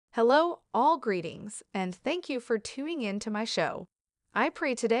Hello, all greetings, and thank you for tuning in to my show. I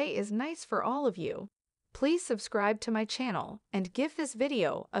pray today is nice for all of you. Please subscribe to my channel and give this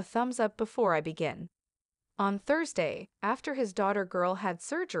video a thumbs up before I begin. On Thursday, after his daughter girl had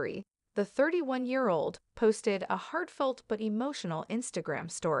surgery, the 31-year-old posted a heartfelt but emotional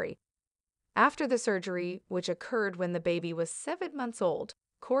Instagram story. After the surgery, which occurred when the baby was 7 months old,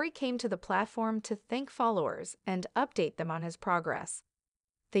 Cory came to the platform to thank followers and update them on his progress.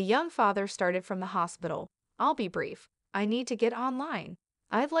 The young father started from the hospital. "I'll be brief. I need to get online.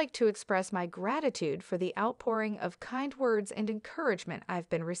 I'd like to express my gratitude for the outpouring of kind words and encouragement I've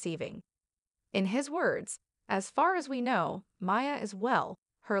been receiving." In his words, "As far as we know, Maya is well.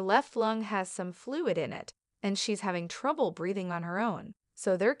 Her left lung has some fluid in it, and she's having trouble breathing on her own,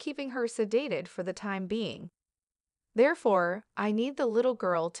 so they're keeping her sedated for the time being. Therefore, I need the little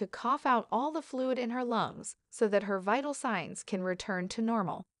girl to cough out all the fluid in her lungs so that her vital signs can return to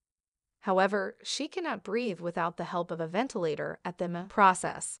normal. However, she cannot breathe without the help of a ventilator at the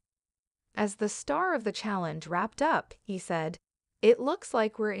process." As the star of the challenge wrapped up, he said, "It looks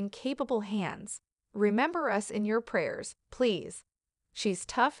like we're in capable hands. Remember us in your prayers, please. She's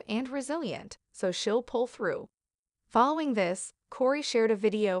tough and resilient, so she'll pull through." Following this, Cory shared a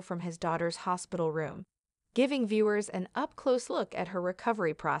video from his daughter's hospital room, giving viewers an up-close look at her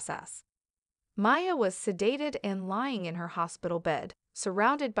recovery process. Maya was sedated and lying in her hospital bed,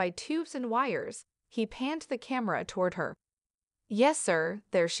 surrounded by tubes and wires. He panned the camera toward her. "Yes, sir,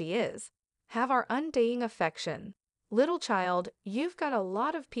 there she is. Have our undying affection. Little child, you've got a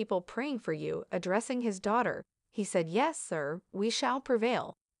lot of people praying for you," addressing his daughter. He said, "Yes, sir, we shall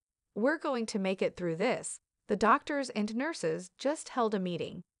prevail. We're going to make it through this. The doctors and nurses just held a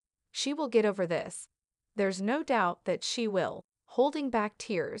meeting. She will get over this. There's no doubt that she will." Holding back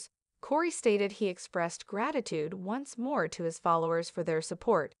tears, Cory stated he expressed gratitude once more to his followers for their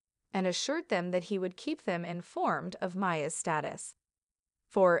support and assured them that he would keep them informed of Maya's status.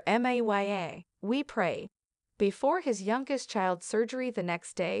 "For Maya, we pray." Before his youngest child's surgery the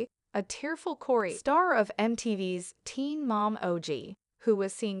next day, a tearful Cory, star of MTV's Teen Mom OG, who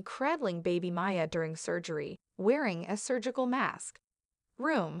was seen cradling baby Maya during surgery, wearing a surgical mask.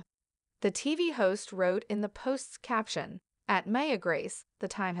 Room. The TV host wrote in the post's caption, "At Maya Grace, the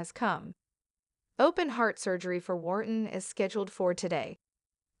time has come." Open heart surgery for Wharton is scheduled for today.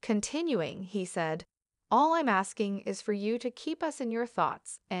 Continuing, he said, "All I'm asking is for you to keep us in your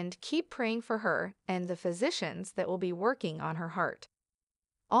thoughts and keep praying for her and the physicians that will be working on her heart.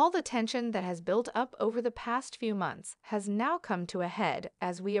 All the tension that has built up over the past few months has now come to a head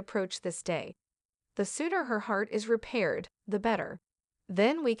as we approach this day. The sooner her heart is repaired, the better.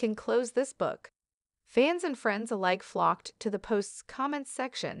 Then we can close this book." Fans and friends alike flocked to the post's comments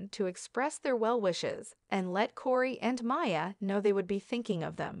section to express their well wishes and let Cory and Maya know they would be thinking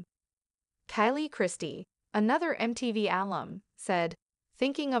of them. Kylie Christie, another MTV alum, said,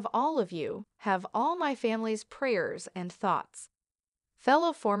 "Thinking of all of you, have all my family's prayers and thoughts."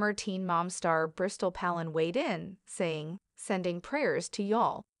 Fellow former Teen Mom star Bristol Palin weighed in, saying, "Sending prayers to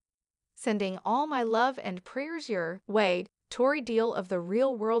y'all. Sending all my love and prayers your way." Tori Deal of the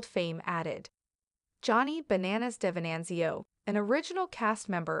Real World fame added. Johnny Bananas Devenanzio, an original cast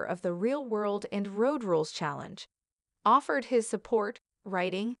member of the Real World and Road Rules Challenge, offered his support,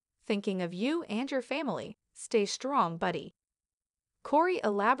 writing, "Thinking of you and your family. Stay strong, buddy." Cory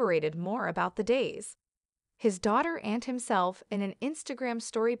elaborated more about the days. His daughter and himself in an Instagram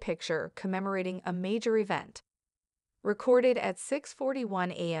story picture commemorating a major event. Recorded at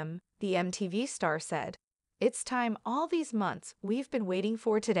 6:41 a.m., the MTV star said, "It's time all these months we've been waiting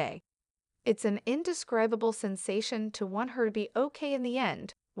for today. It's an indescribable sensation to want her to be okay in the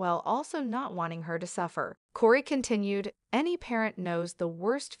end, while also not wanting her to suffer." Cory continued, "Any parent knows the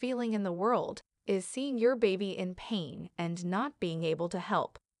worst feeling in the world is seeing your baby in pain and not being able to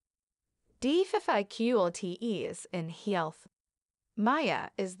help. Difficulties in health." Maya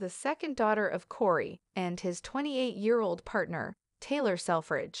is the second daughter of Cory and his 28-year-old partner, Taylor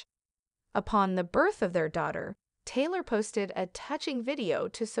Selfridge. Upon the birth of their daughter, Taylor posted a touching video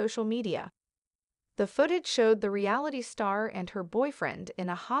to social media. The footage showed the reality star and her boyfriend in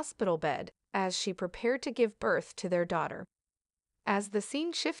a hospital bed as she prepared to give birth to their daughter. As the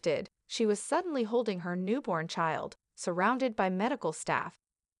scene shifted, she was suddenly holding her newborn child, surrounded by medical staff.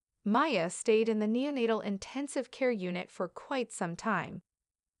 Maya stayed in the neonatal intensive care unit for quite some time.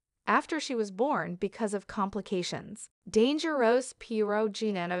 After she was born because of complications, dangerous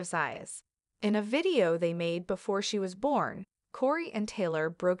pirogenosis. In a video they made before she was born, Cory and Taylor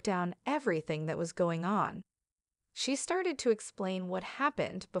broke down everything that was going on. She started to explain what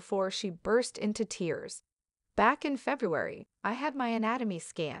happened before she burst into tears. Back in February, I had my anatomy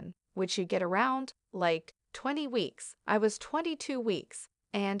scan, which you get around, like, 20 weeks. I was 22 weeks,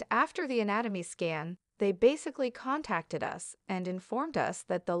 and after the anatomy scan, they basically contacted us and informed us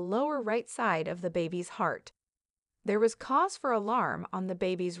that the lower right side of the baby's heart. There was cause for alarm on the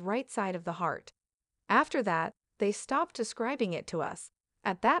baby's right side of the heart. After that, they stopped describing it to us.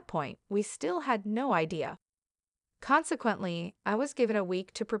 At that point, we still had no idea. Consequently, I was given a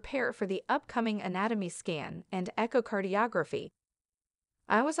week to prepare for the upcoming anatomy scan and echocardiography.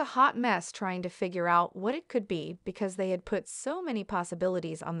 I was a hot mess trying to figure out what it could be because they had put so many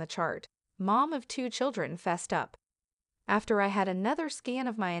possibilities on the chart. Mom of 2 children fessed up. After I had another scan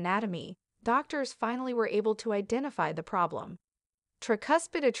of my anatomy, doctors finally were able to identify the problem.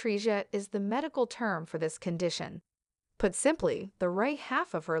 Tricuspid atresia is the medical term for this condition. Put simply, the right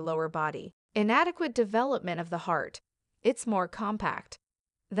half of her lower body. Inadequate development of the heart. It's more compact.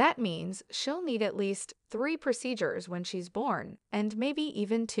 That means she'll need at least 3 procedures when she's born, and maybe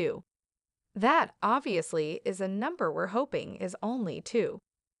even 2. That, obviously, is a number we're hoping is only 2.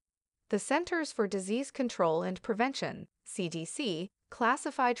 The Centers for Disease Control and Prevention, CDC,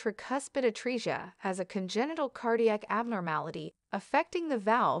 classify tricuspid atresia as a congenital cardiac abnormality affecting the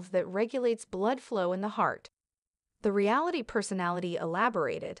valve that regulates blood flow in the heart. The Reality personality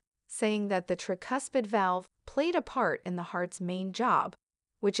elaborated, saying that the tricuspid valve played a part in the heart's main job,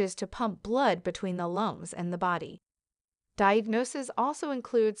 which is to pump blood between the lungs and the body. Diagnosis also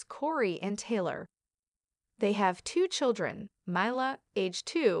includes Cory and Taylor. They have 2 children, Mila, age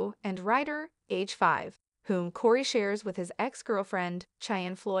 2, and Ryder, age 5, whom Cory shares with his ex-girlfriend,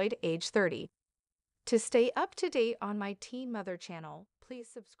 Cheyenne Floyd, age 30. To stay up to date on my Teen Mother channel, please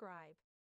subscribe.